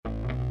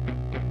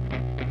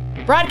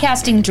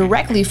Broadcasting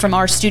directly from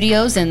our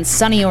studios in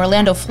sunny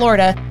Orlando,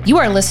 Florida, you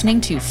are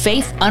listening to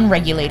Faith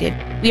Unregulated.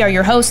 We are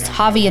your hosts,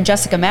 Javi and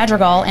Jessica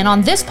Madrigal, and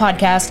on this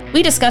podcast,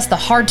 we discuss the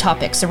hard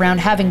topics around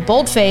having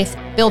bold faith,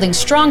 building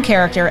strong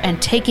character, and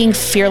taking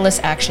fearless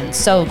action.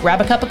 So grab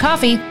a cup of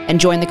coffee and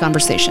join the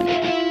conversation.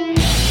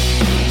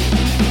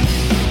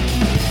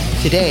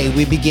 Today,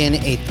 we begin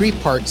a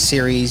three-part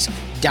series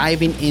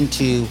diving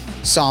into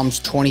Psalms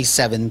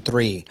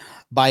 27:3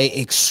 by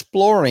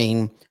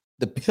exploring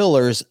the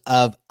pillars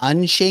of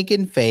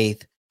unshaken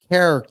faith,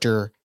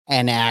 character,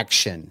 and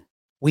action.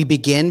 We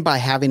begin by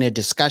having a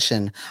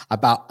discussion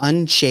about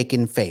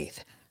unshaken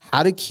faith,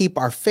 how to keep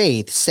our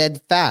faith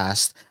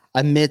steadfast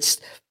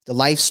amidst the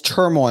life's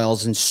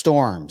turmoils and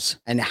storms,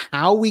 and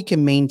how we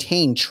can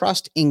maintain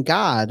trust in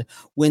God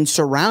when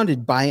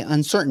surrounded by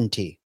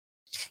uncertainty.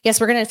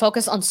 Yes, we're going to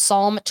focus on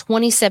Psalm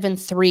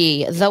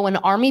 27:3. Though an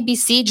army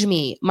besiege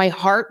me, my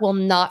heart will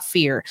not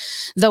fear.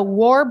 Though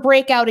war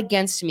break out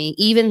against me,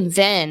 even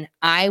then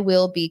I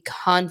will be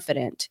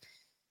confident.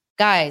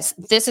 Guys,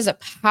 this is a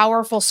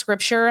powerful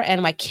scripture,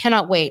 and I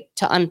cannot wait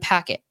to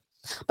unpack it.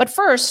 But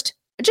first,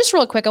 just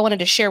real quick, I wanted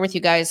to share with you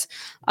guys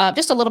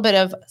just a little bit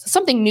of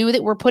something new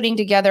that we're putting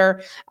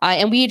together.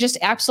 And we just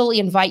absolutely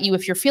invite you,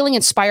 if you're feeling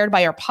inspired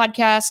by our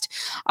podcast,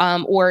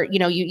 or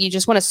you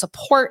just want to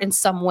support in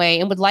some way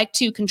and would like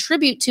to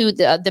contribute to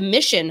the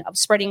mission of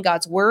spreading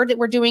God's word that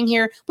we're doing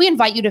here, we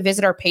invite you to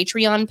visit our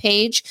Patreon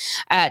page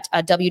at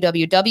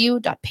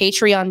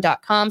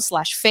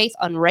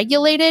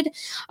www.patreon.com/faithunregulated.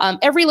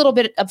 Every little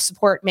bit of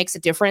support makes a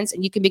difference,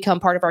 and you can become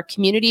part of our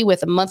community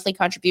with a monthly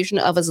contribution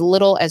of as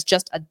little as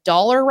just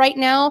 $1 right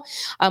now.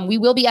 We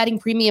will be adding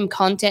premium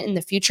content in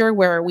the future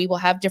where we will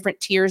have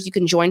different tiers you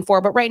can join for.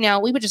 But right now,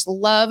 we would just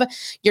love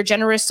your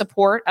generous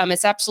support.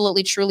 It's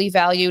absolutely, truly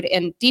valued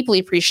and deeply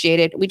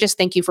appreciated. We just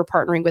thank you for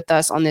partnering with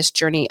us on this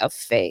journey of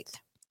faith.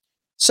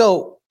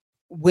 So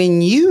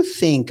when you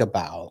think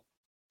about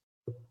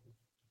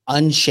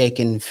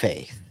unshaken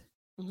faith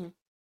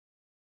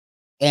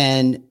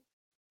and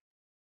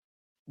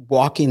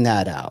walking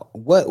that out,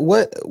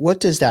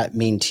 what does that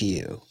mean to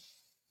you?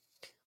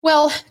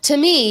 Well, to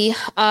me,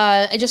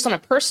 just on a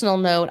personal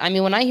note,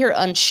 when I hear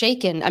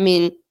unshaken,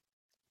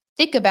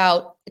 think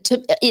about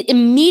it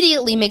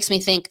immediately makes me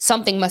think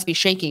something must be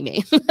shaking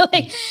me.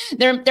 Like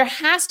there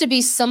has to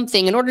be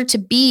something in order to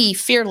be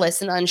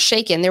fearless and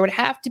unshaken. There would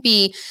have to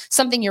be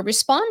something you're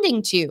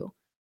responding to.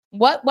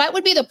 What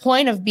would be the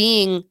point of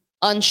being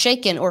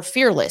unshaken or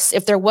fearless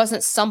if there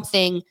wasn't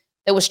something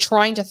that was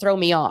trying to throw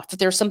me off, if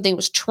there's something that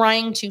was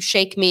trying to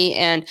shake me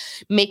and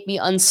make me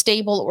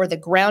unstable, or the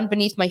ground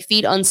beneath my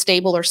feet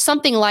unstable, or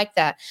something like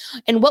that?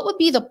 And what would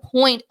be the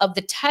point of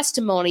the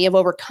testimony of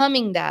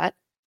overcoming that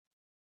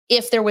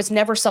if there was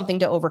never something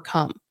to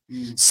overcome?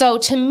 So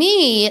to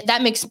me,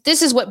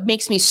 this is what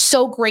makes me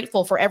so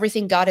grateful for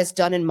everything God has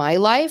done in my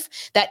life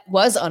that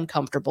was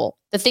uncomfortable.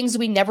 The things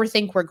we never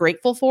think we're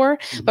grateful for,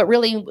 but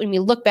really when we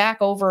look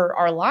back over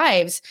our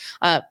lives,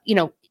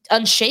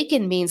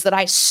 unshaken means that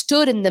I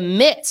stood in the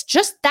midst.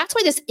 That's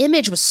why this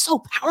image was so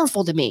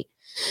powerful to me,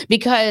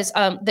 because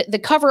the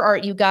cover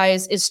art, you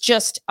guys, is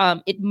just,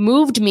 it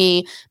moved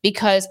me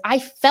because I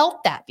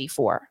felt that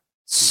before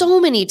so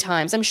many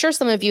times. I'm sure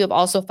some of you have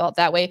also felt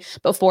that way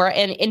before.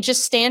 And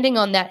just standing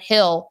on that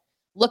hill,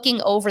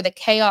 looking over the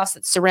chaos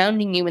that's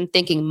surrounding you and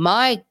thinking,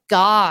 my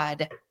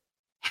God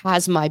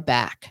has my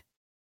back,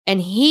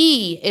 and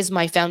he is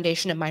my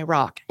foundation and my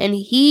rock, and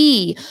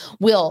he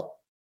will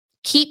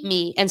keep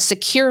me and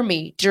secure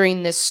me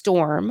during this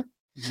storm.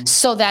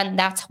 So then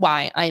that's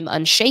why I'm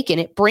unshaken.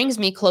 It brings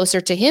me closer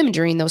to him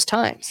during those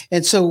times.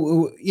 And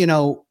so,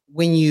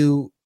 when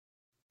you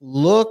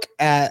look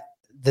at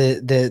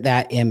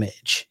that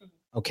image,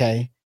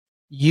 okay,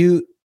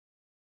 you,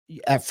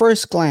 at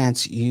first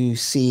glance, you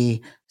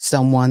see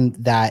someone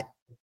that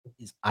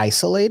is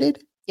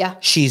isolated. Yeah.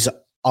 She's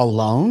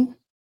alone.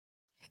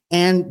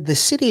 And the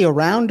city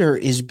around her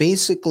is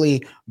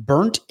basically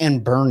burnt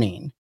and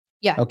burning.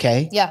 Yeah.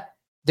 Okay. Yeah.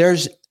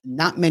 There's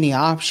not many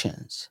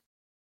options.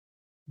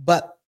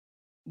 But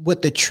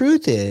what the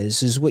truth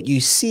is what you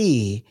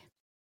see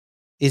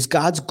is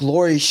God's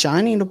glory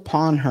shining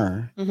upon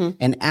her,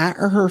 and at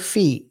her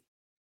feet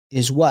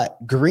is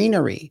what?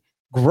 Greenery,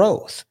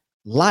 growth,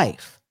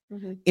 life.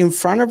 In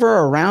front of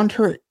her, around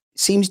her,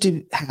 seems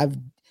to have,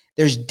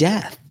 there's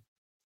death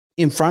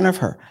in front of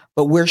her.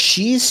 But where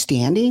she's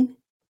standing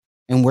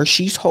and where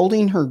she's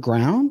holding her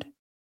ground,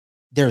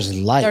 there's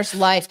life. There's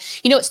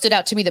life. What stood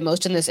out to me the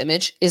most in this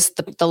image is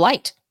the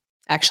light,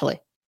 actually.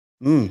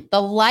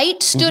 The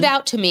light stood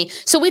out to me.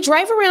 So we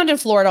drive around in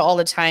Florida all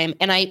the time.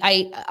 And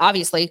I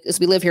obviously, as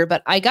we live here,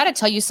 but I got to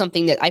tell you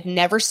something that I've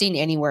never seen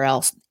anywhere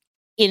else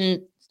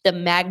in the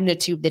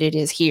magnitude that it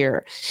is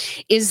here,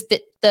 is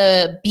that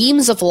the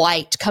beams of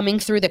light coming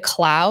through the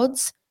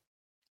clouds,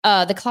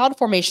 the cloud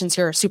formations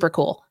here are super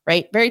cool,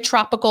 right? Very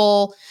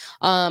tropical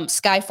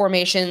sky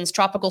formations,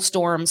 tropical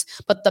storms,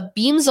 but the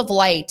beams of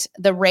light,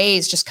 the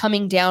rays just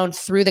coming down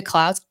through the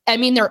clouds,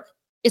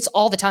 it's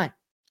all the time.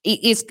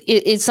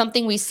 is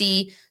something we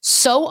see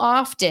so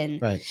often.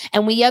 Right.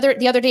 And the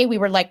other day we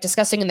were like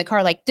discussing in the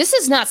car, like, this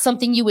is not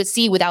something you would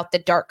see without the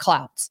dark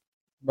clouds.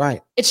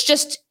 Right. It's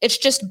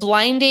just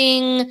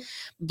blinding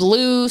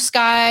blue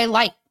sky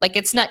light. Like,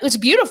 it's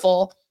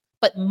beautiful,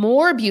 but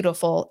more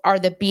beautiful are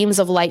the beams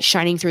of light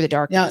shining through the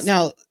darkness.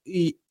 Now,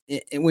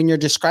 when you're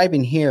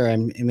describing here,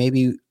 and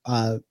maybe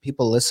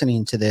people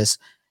listening to this,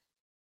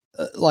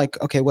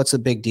 like, okay, what's the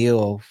big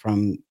deal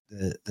from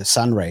the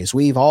sun rays?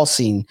 We've all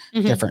seen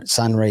different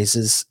sun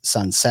raises,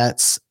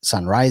 sunsets,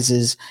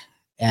 sunrises,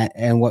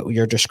 and what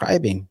you're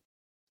describing.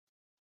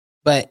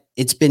 But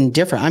it's been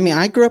different. I mean,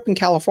 I grew up in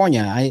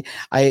California.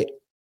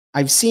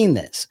 I've seen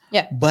this.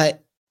 Yeah.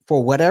 But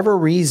for whatever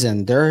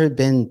reason, there have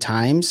been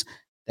times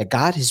that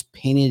God has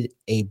painted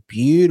a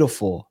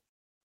beautiful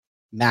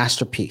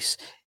masterpiece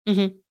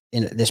in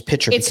this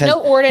picture. It's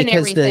no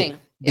ordinary thing.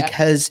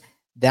 Because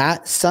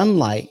that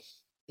sunlight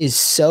is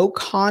so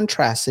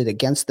contrasted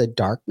against the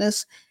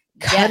darkness,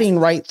 cutting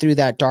right through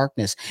that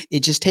darkness. It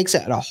just takes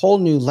it at a whole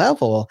new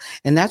level.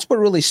 And that's what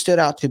really stood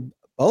out to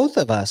both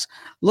of us.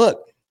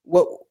 Look,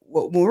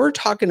 when we're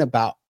talking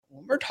about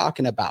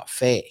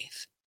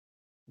faith,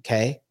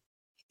 okay,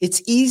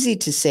 it's easy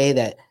to say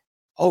that,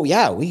 oh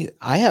yeah,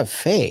 I have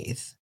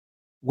faith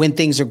when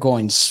things are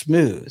going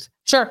smooth.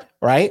 Sure.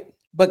 Right.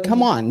 But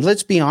come on,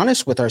 let's be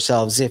honest with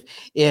ourselves.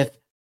 If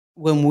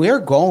when we're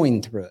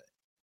going through it,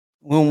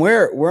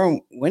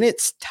 when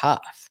it's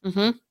tough,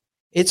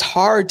 it's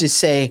hard to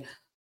say,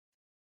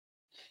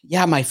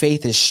 yeah, my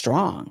faith is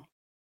strong.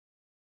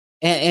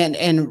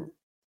 And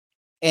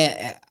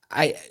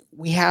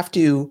we have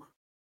to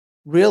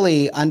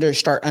really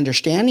start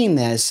understanding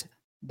this,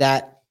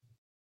 that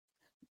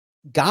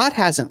God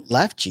hasn't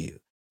left you.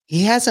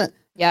 He hasn't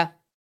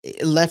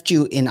left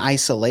you in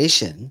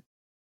isolation.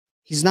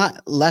 He's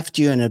not left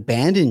you and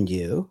abandoned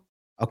you.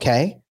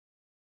 Okay.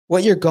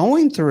 What you're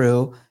going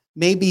through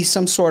may be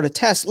some sort of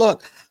test.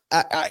 Look,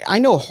 I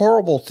know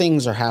horrible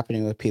things are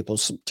happening with people,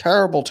 some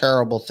terrible,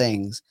 terrible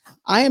things.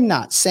 I am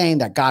not saying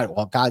that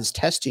God's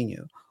testing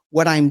you.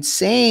 What I'm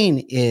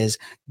saying is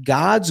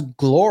God's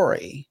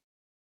glory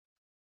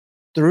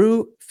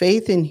through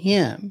faith in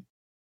him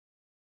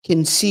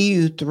can see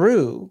you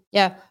through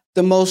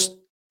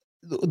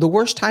the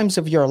worst times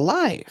of your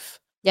life.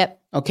 Yep.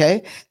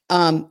 Okay.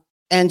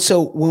 And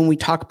so when we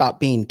talk about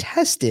being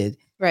tested,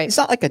 right, it's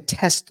not like a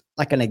test,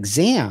 like an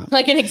exam.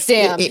 Like an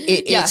exam.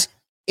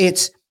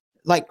 It's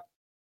like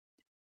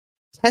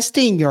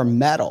testing your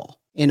mettle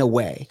in a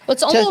way. Well,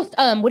 it's almost,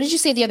 what did you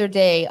say the other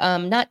day?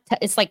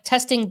 It's like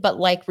testing, but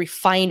like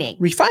refining.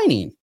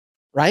 Refining,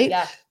 right?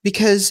 Yeah.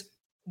 Because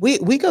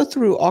we go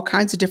through all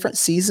kinds of different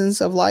seasons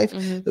of life.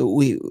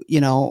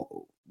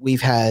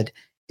 We've had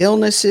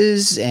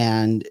illnesses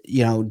and,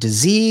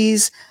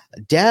 disease,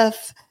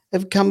 death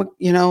have come,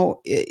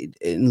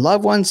 in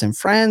loved ones and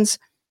friends.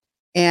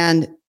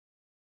 And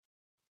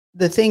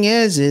the thing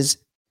is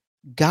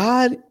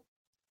God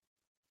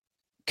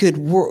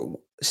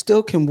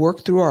still can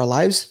work through our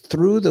lives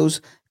through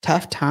those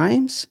tough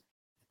times.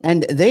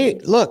 And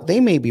they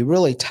may be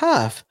really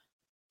tough,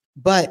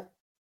 but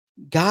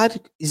God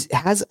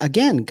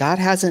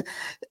hasn't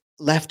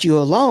left you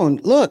alone.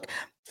 Look,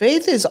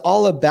 faith is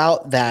all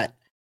about that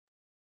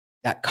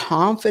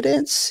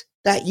confidence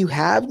that you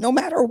have no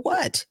matter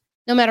what.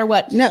 No matter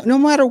what,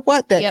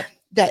 that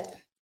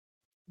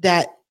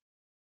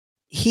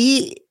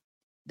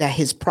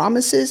his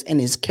promises and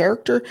his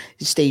character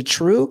stay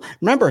true.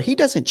 Remember, he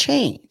doesn't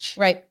change.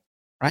 Right.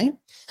 Right.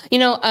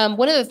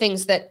 One of the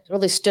things that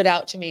really stood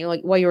out to me,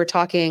 like while you were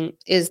talking,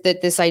 is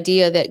that this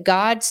idea that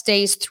God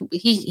stays through,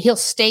 he'll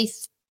stay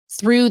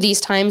through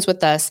these times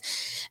with us.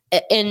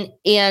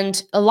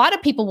 And a lot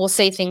of people will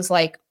say things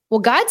like, well,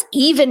 God's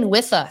even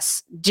with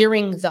us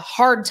during the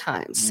hard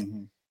times.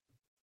 Mm-hmm.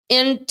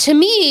 And to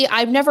me,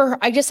 I'd never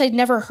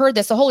heard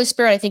this. The Holy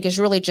Spirit, I think, is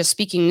really just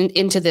speaking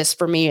into this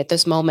for me at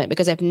this moment,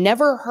 because I've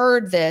never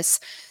heard this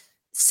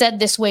said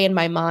this way in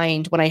my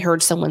mind when I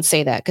heard someone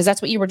say that, because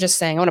that's what you were just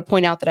saying. I want to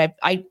point out that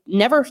I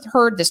never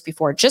heard this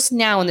before. Just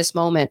now in this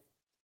moment,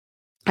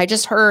 I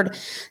just heard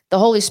the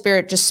Holy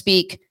Spirit just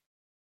speak.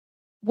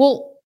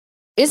 Well,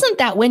 isn't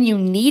that when you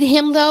need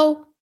him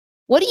though?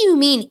 What do you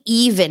mean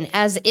even?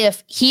 As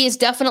if he is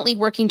definitely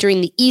working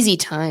during the easy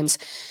times,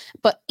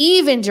 but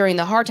even during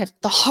the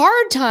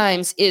hard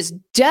times is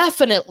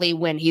definitely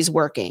when he's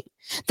working.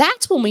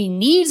 That's when we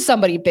need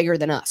somebody bigger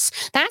than us.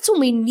 That's when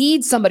we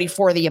need somebody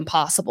for the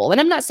impossible. And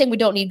I'm not saying we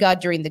don't need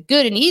God during the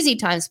good and easy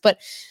times, but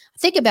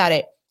think about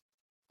it.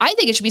 I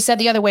think it should be said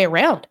the other way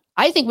around.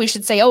 I think we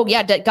should say, oh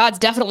yeah, God's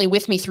definitely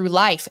with me through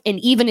life and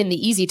even in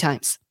the easy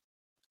times.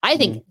 I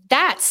think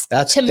that's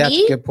a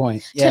good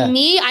point. Yeah. To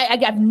me,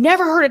 I've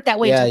never heard it that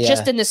way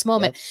just in this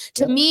moment.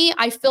 To me,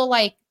 I feel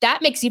like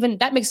that makes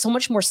so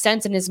much more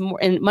sense and is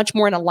much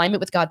more in alignment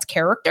with God's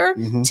character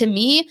to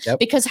me,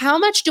 because how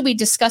much do we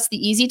discuss the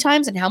easy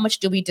times and how much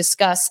do we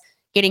discuss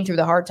getting through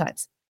the hard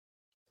times?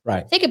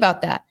 Right. Think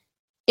about that.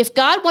 If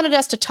God wanted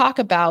us to talk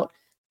about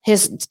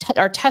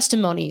our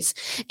testimonies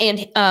and,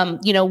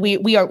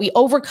 we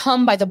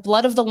overcome by the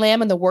blood of the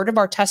Lamb and the word of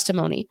our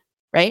testimony.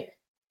 right?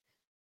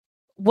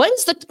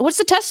 What's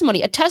the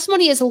testimony? A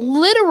testimony is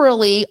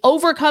literally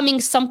overcoming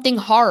something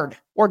hard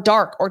or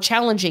dark or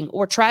challenging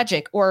or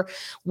tragic or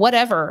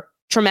whatever,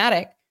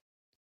 traumatic.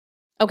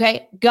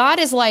 Okay. God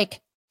is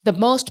like, the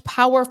most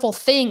powerful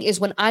thing is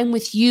when I'm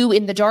with you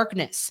in the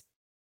darkness.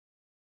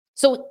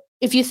 So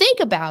if you think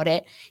about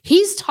it,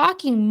 he's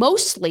talking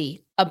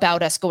mostly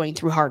about us going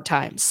through hard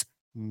times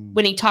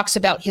when he talks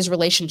about his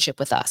relationship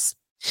with us.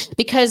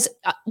 Because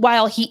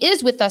while he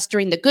is with us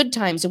during the good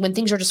times and when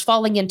things are just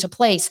falling into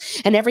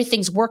place and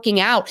everything's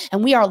working out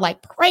and we are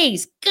like,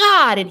 praise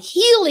God, and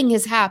healing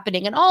is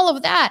happening and all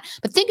of that.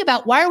 But think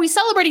about, why are we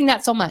celebrating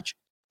that so much?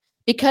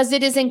 Because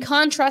it is in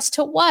contrast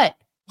to what?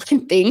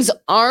 When things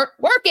aren't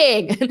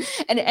working.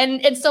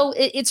 And so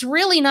it's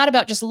really not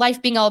about just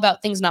life being all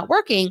about things not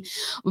working.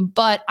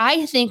 But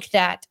I think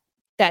that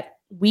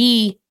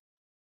we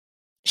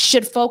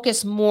should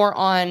focus more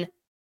on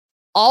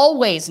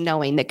always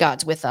knowing that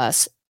God's with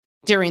us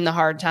during the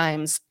hard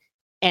times.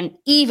 And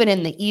even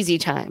in the easy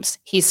times,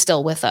 he's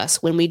still with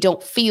us when we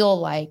don't feel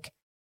like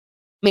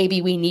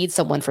maybe we need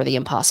someone for the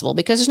impossible,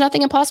 because there's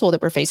nothing impossible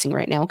that we're facing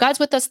right now. God's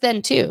with us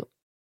then too,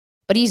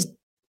 but he's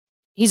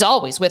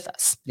always with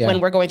us when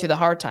we're going through the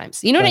hard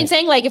times. You know what I'm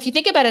saying? Like, if you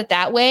think about it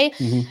that way,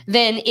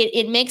 then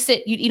it makes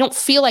it, you don't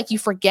feel like you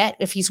forget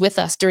if he's with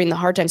us during the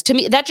hard times. To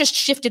me, that just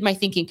shifted my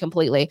thinking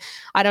completely.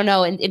 I don't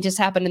know. And it just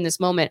happened in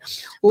this moment.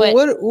 Well,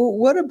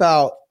 what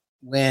about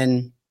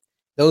when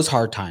those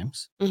hard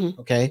times?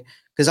 Okay.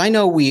 Because I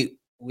know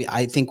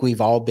I think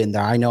we've all been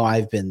there. I know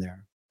I've been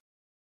there.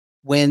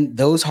 When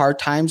those hard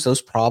times,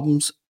 those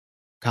problems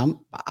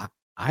come,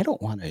 I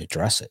don't want to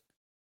address it.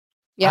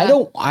 Yeah.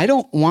 I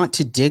don't want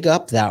to dig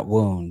up that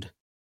wound.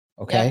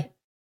 Okay. Yeah.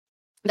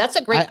 That's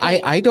a great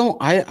point. I don't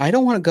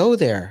want to go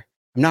there.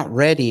 I'm not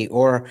ready,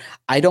 or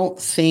I don't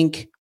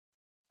think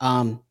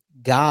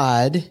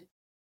God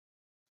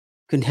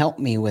can help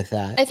me with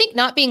that. I think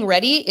not being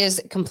ready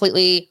is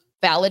completely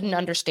valid and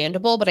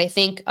understandable, but I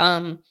think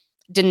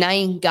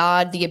denying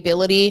God the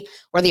ability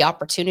or the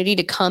opportunity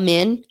to come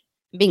in,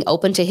 being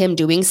open to him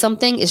doing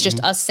something, is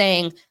just us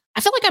saying, I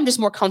feel like I'm just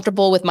more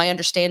comfortable with my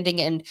understanding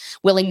and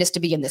willingness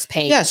to be in this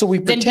pain. Yeah. So we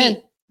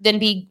pretend, than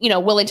be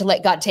willing to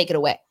let God take it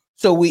away.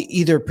 So we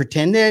either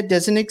pretend that it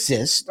doesn't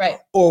exist, right?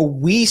 Or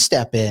we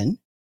step in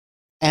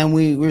and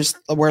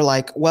we're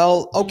like,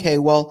 well, okay,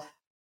 well,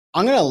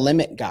 I'm going to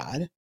limit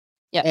God,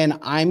 and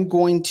I'm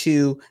going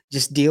to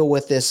just deal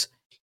with this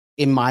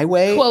in my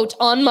way, quote,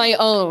 on my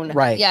own,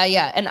 right?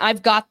 Yeah. And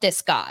I've got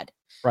this, God,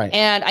 right?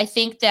 And I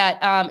think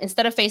that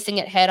instead of facing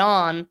it head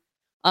on,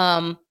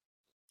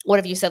 what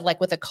have you said? Like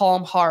with a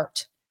calm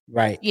heart,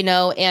 right?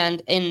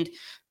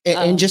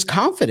 And just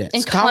confidence,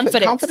 and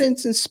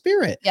confidence in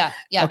spirit. Yeah.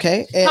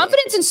 Okay.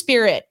 Confidence in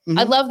spirit.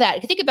 I love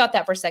that. Think about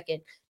that for a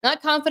second.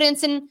 Not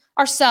confidence in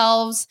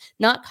ourselves,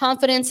 not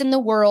confidence in the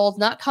world,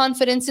 not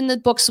confidence in the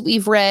books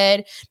we've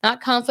read,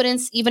 not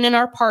confidence even in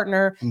our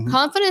partner,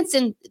 confidence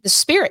in the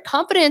spirit,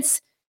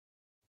 confidence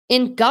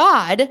in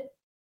God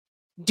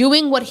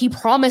doing what he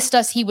promised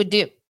us he would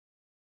do.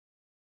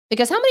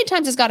 Because how many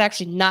times has God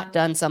actually not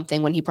done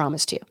something when he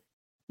promised to?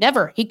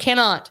 Never. He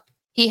cannot.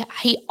 He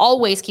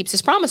always keeps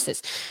his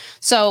promises.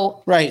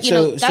 So, right.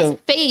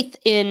 That's faith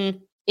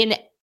in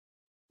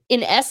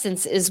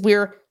essence, is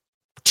we're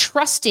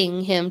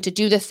trusting him to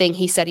do the thing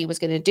he said he was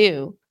going to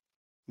do.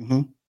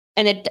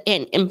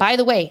 And by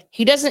the way,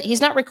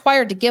 he's not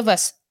required to give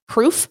us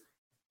proof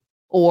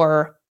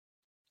or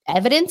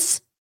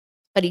evidence,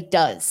 but he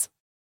does.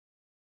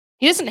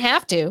 He doesn't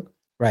have to,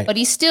 right? But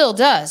he still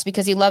does,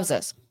 because he loves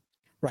us.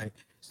 Right.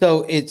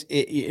 So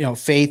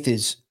faith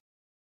is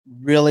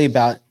really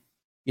about,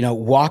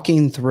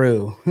 walking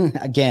through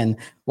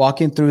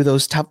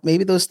those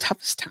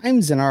toughest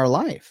times in our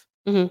life.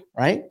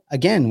 Right.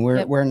 Again,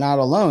 we're not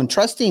alone,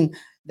 trusting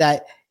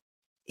that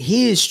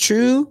he is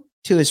true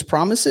to his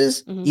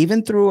promises,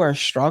 even through our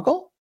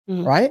struggle.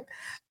 Right.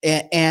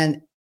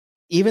 And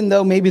even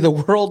though maybe the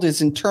world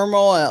is in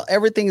turmoil,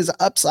 everything is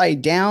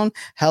upside down.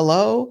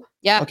 Hello.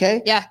 Yeah.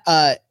 Okay. Yeah.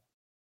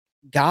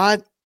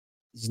 God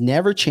is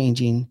never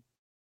changing.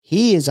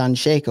 He is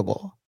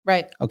unshakable.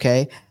 Right.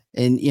 Okay.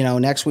 And,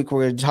 next week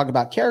we're going to talk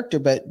about character,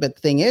 but the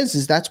thing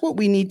is that's what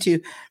we need to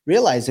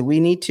realize, that we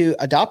need to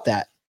adopt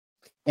that.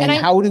 And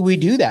how do we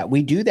do that?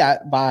 We do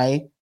that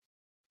by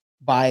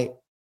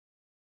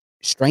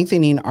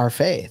strengthening our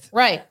faith.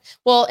 Right.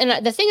 Well,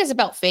 and the thing is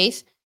about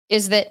faith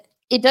is that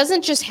it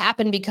doesn't just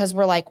happen because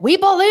we're like, we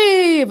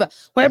believe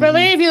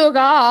you,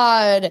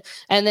 God.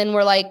 And then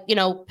we're like,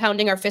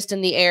 pounding our fist in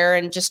the air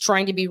and just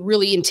trying to be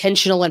really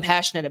intentional and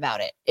passionate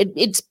about it.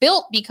 It's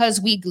built because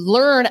we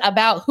learn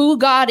about who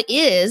God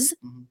is.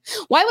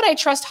 Why would I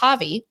trust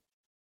Javi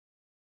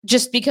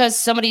just because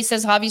somebody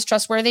says Javi's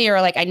trustworthy, or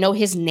like I know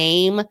his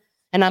name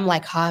and I'm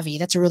like, Javi,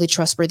 that's a really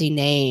trustworthy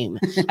name.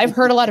 I've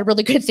heard a lot of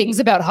really good things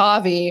about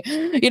Javi.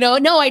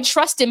 No, I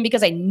trust him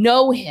because I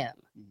know him.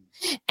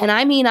 And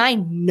I mean, I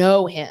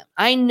know him.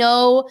 I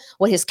know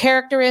what his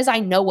character is. I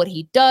know what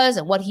he does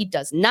and what he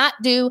does not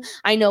do.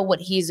 I know what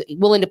he's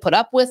willing to put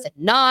up with and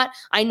not.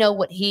 I know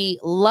what he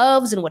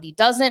loves and what he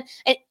doesn't.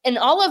 And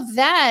all of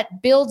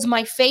that builds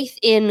my faith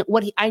in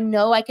what I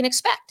know I can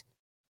expect.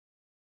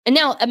 And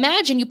now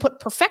imagine you put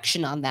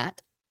perfection on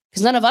that,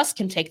 because none of us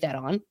can take that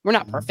on. We're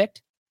not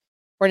perfect.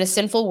 We're in a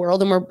sinful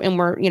world and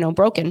we're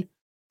broken,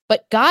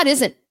 but God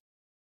isn't.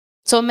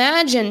 So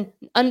imagine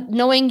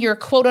knowing you're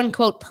quote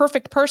unquote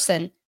perfect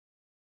person,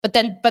 but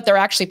they're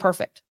actually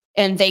perfect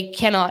and they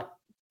cannot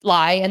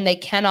lie and they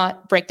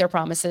cannot break their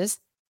promises.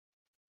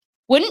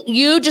 Wouldn't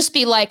you just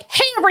be like,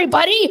 hey,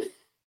 everybody,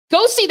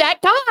 go see that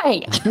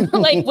guy?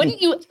 Like,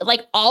 wouldn't you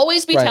like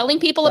always be telling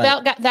people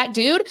about that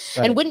dude?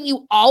 Right. And wouldn't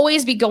you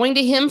always be going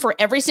to him for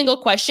every single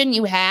question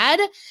you had?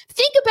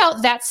 Think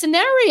about that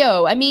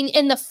scenario. I mean,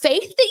 in the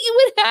faith that you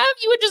would have,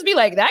 you would just be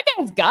like, that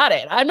guy's got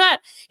it.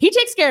 He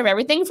takes care of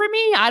everything for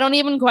me. I don't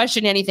even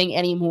question anything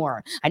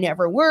anymore. I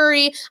never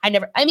worry.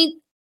 I mean,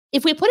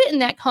 if we put it in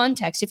that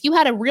context, if you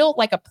had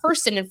a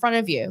person in front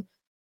of you,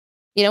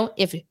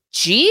 if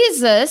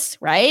Jesus,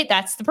 right?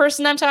 That's the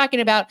person I'm talking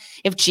about.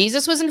 If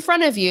Jesus was in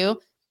front of you,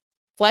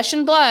 flesh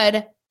and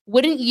blood,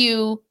 wouldn't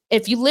you,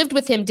 if you lived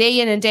with him day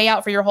in and day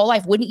out for your whole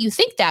life, wouldn't you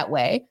think that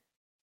way?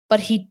 But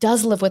he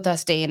does live with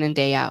us day in and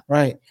day out.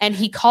 Right. And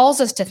he calls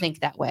us to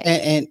think that way.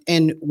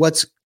 And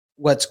what's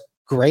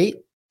great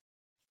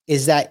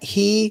is that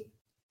he,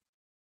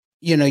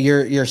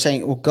 you're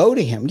saying, well, go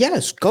to him.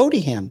 Yes, go to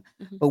him.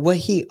 Mm-hmm. But what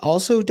he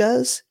also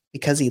does,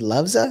 because he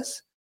loves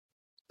us,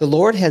 the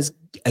Lord has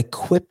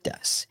equipped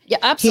us. Yeah,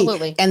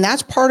 absolutely. And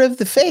that's part of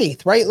the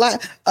faith, right?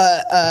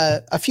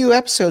 A few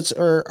episodes,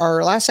 or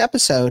our last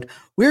episode,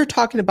 we were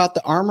talking about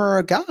the armor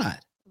of God.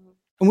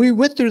 And we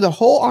went through the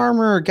whole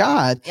armor of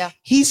God. Yeah.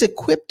 He's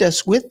equipped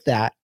us with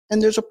that.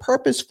 And there's a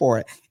purpose for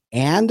it.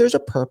 And there's a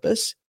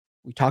purpose.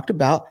 We talked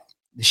about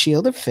the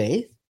shield of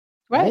faith,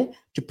 right?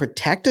 To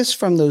protect us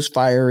from those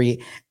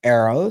fiery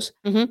arrows.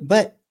 Mm-hmm.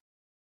 But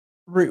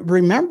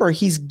remember,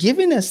 he's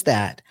given us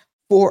that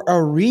for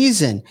a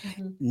reason,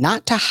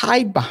 not to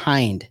hide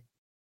behind.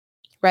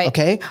 Right.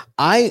 Okay.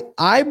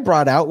 I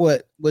brought out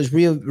what was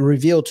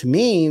revealed to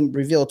me,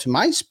 revealed to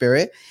my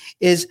spirit,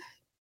 is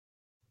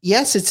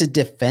yes, it's a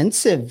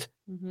defensive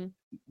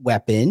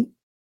weapon,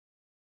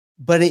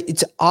 but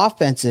it's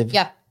offensive.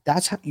 Yeah.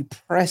 That's how you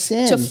press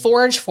in. To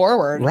forge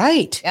forward.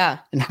 Right. Yeah.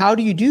 And how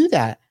do you do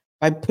that?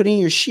 By putting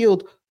your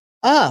shield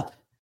up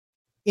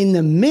in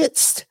the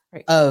midst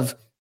of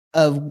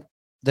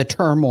the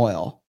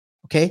turmoil.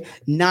 Okay.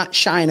 Not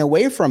shying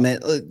away from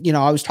it.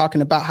 I was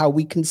talking about how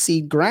we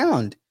concede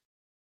ground.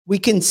 We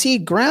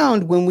concede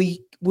ground when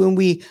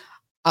we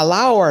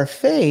allow our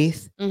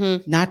faith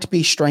not to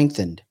be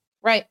strengthened.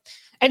 Right.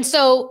 And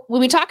so when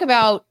we talk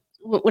about,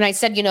 when I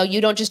said,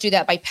 you don't just do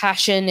that by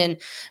passion and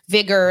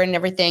vigor and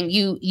everything,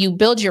 you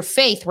build your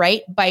faith,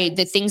 right? By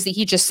the things that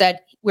he just said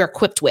we're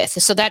equipped with.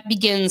 So that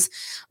begins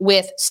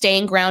with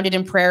staying grounded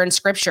in prayer and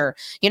scripture.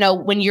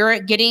 When you're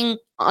getting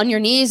on your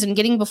knees and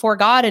getting before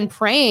God and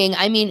praying,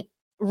 I mean,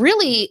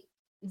 really,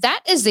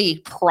 that is a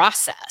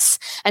process.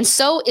 And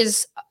so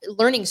is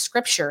learning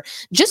scripture.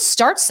 Just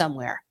start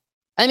somewhere.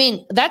 I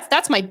mean,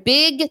 that's my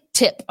big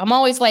tip. I'm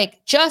always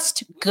like,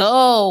 just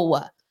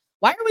go.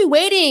 Why are we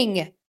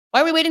waiting?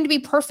 Why are we waiting to be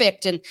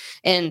perfect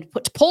and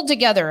pulled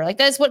together? Like,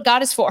 that's what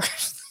God is for.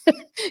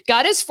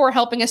 God is for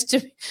helping us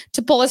to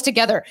pull us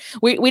together.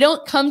 We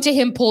don't come to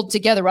him pulled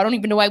together. I don't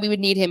even know why we would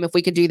need him if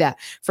we could do that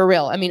for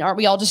real. I mean, aren't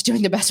we all just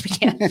doing the best we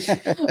can?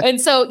 And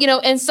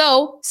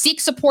so seek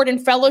support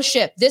and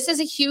fellowship. This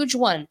is a huge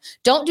one.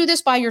 Don't do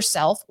this by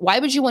yourself. Why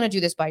would you want to do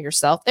this by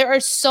yourself? There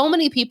are so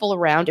many people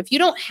around. If you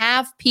don't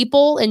have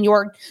people in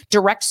your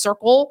direct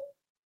circle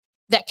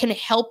that can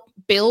help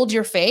build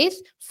your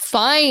faith,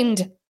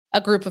 find a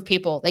group of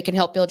people that can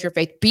help build your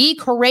faith. Be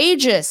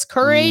courageous,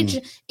 courage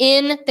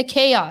in the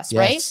chaos,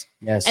 right?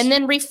 Yes. And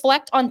then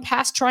reflect on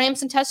past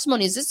triumphs and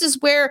testimonies. This is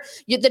where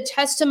the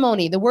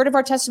testimony, the word of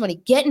our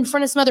testimony, get in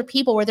front of some other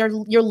people where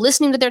you're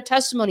listening to their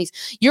testimonies.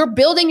 You're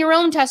building your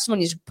own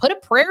testimonies. Put a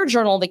prayer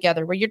journal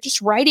together where you're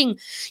just writing,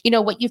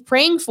 what you're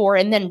praying for,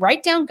 and then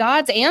write down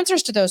God's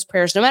answers to those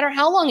prayers, no matter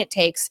how long it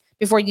takes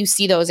before you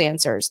see those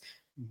answers.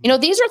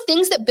 These are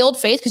things that build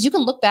faith, because you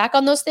can look back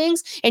on those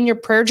things in your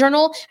prayer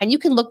journal, and you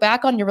can look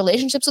back on your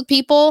relationships with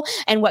people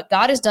and what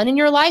God has done in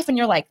your life. And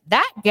you're like,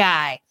 that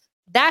guy,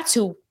 that's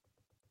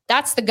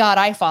the God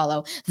I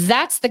follow.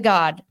 That's the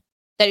God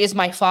that is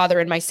my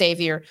Father and my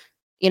Savior,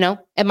 and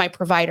my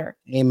provider.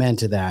 Amen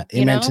to that.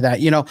 Amen to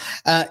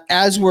that.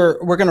 As we're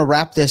going to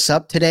wrap this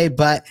up today,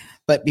 but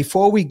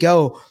before we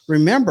go,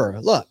 remember,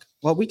 look,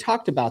 what we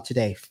talked about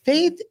today,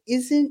 faith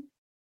isn't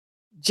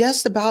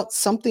just about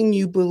something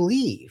you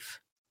believe.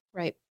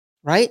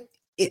 Right.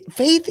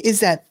 Faith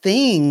is that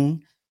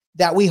thing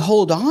that we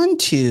hold on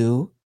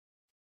to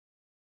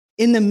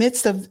in the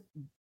midst of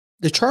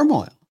the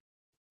turmoil,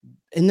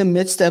 in the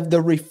midst of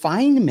the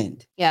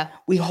refinement. Yeah.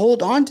 We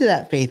hold on to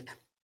that faith.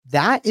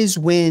 That is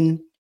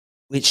when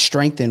it's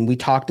strengthened. We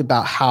talked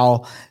about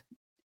how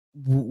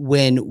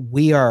when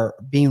we are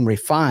being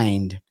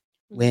refined,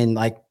 when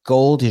like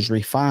gold is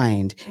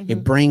refined,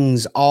 it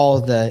brings all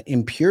the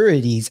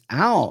impurities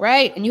out.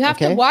 Right. And you have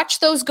to watch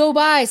those go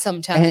by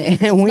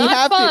sometimes. And we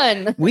have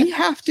fun. We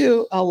have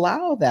to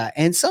allow that.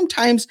 And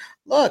sometimes,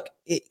 look,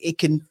 it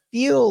can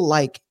feel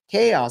like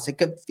chaos. It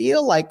could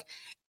feel like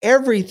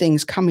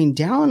everything's coming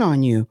down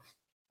on you,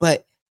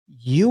 but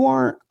you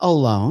aren't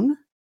alone.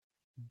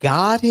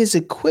 God has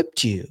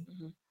equipped you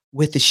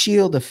with the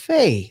shield of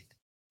faith.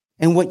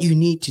 And what you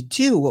need to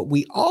do, what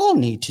we all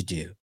need to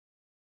do,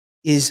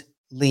 is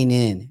lean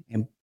in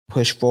and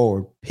push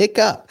forward, pick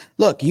up.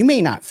 Look, you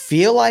may not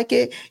feel like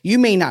it. You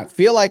may not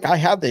feel like I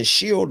have this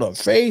shield of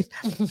faith.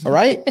 All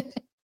right.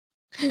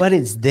 But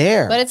it's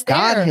there.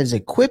 God has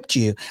equipped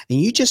you,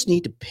 and you just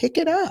need to pick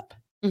it up.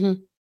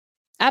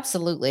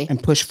 Absolutely.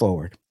 And push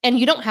forward. And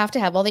you don't have to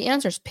have all the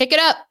answers. Pick it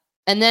up.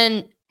 And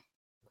then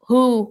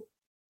who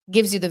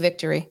gives you the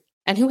victory?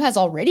 And who has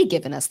already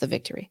given us the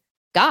victory?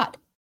 God.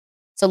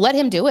 So let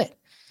him do it.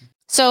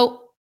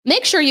 So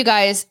make sure you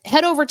guys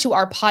head over to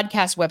our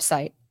podcast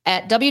website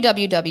at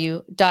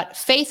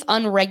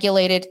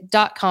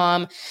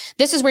www.faithunregulated.com.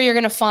 This is where you're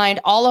going to find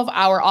all of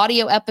our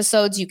audio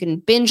episodes. You can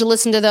binge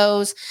listen to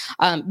those.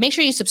 Make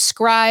sure you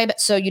subscribe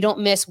so you don't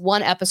miss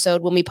one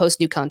episode when we post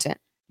new content.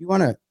 You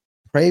want to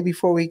pray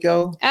before we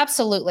go?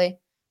 Absolutely.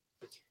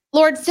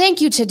 Lord,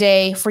 thank you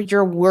today for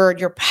your word,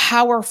 your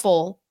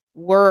powerful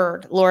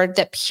word, Lord,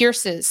 that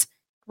pierces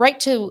right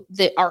to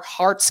our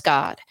hearts,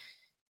 God.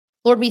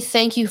 Lord, we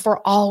thank you for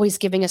always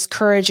giving us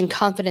courage and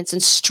confidence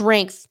and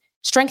strength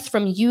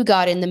from you,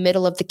 God, in the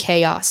middle of the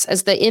chaos.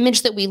 As the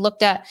image that we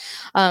looked at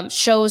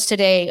shows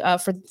today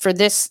for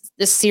this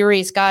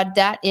series, God,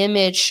 that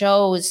image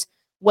shows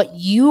what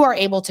you are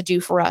able to do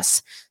for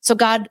us. So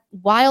God,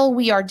 while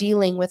we are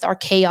dealing with our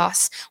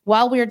chaos,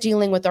 while we are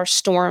dealing with our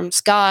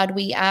storms, God,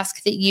 we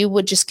ask that you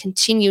would just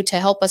continue to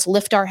help us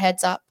lift our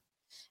heads up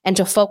and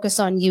to focus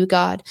on you,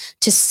 God,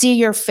 to see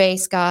your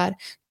face, God.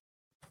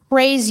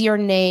 Praise your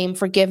name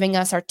for giving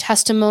us our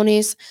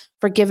testimonies,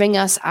 for giving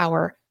us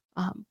our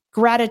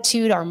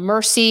gratitude, our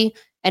mercy,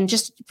 and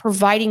just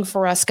providing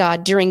for us,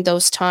 God, during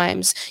those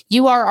times.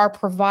 You are our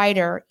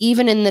provider,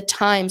 even in the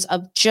times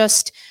of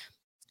just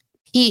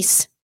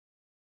peace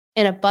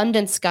and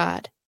abundance,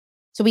 God.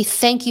 So we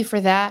thank you for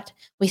that.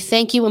 We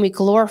thank you and we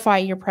glorify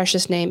your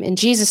precious name. In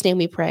Jesus' name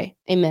we pray.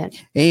 Amen.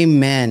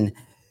 Amen.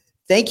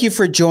 Thank you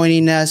for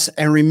joining us.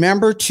 And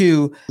remember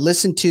to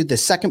listen to the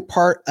second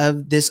part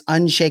of this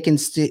Unshaken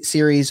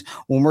series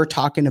when we're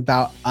talking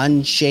about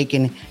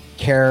unshaken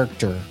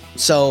character.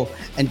 So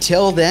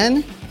until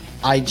then,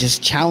 I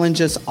just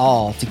challenge us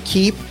all to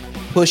keep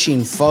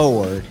pushing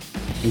forward.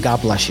 And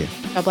God bless you.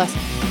 God bless.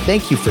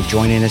 Thank you for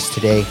joining us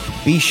today.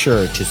 Be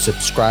sure to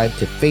subscribe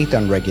to Faith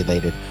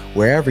Unregulated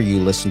wherever you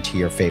listen to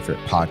your favorite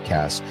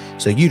podcast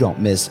so you don't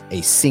miss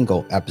a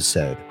single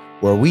episode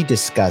where we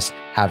discuss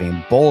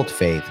having bold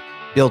faith,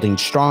 building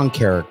strong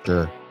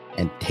character,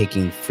 and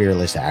taking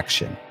fearless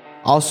action.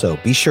 Also,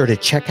 be sure to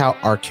check out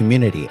our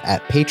community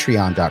at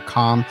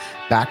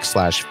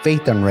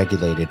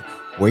patreon.com/faithunregulated,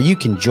 where you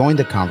can join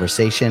the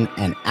conversation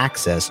and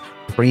access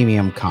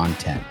premium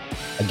content.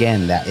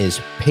 Again, that is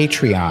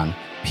Patreon,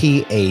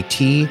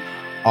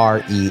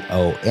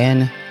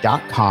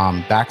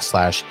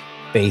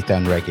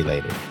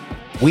 patreon.com/faithunregulated.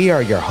 We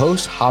are your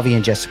hosts, Javi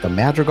and Jessica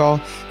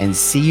Madrigal, and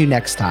see you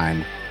next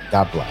time.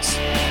 God bless.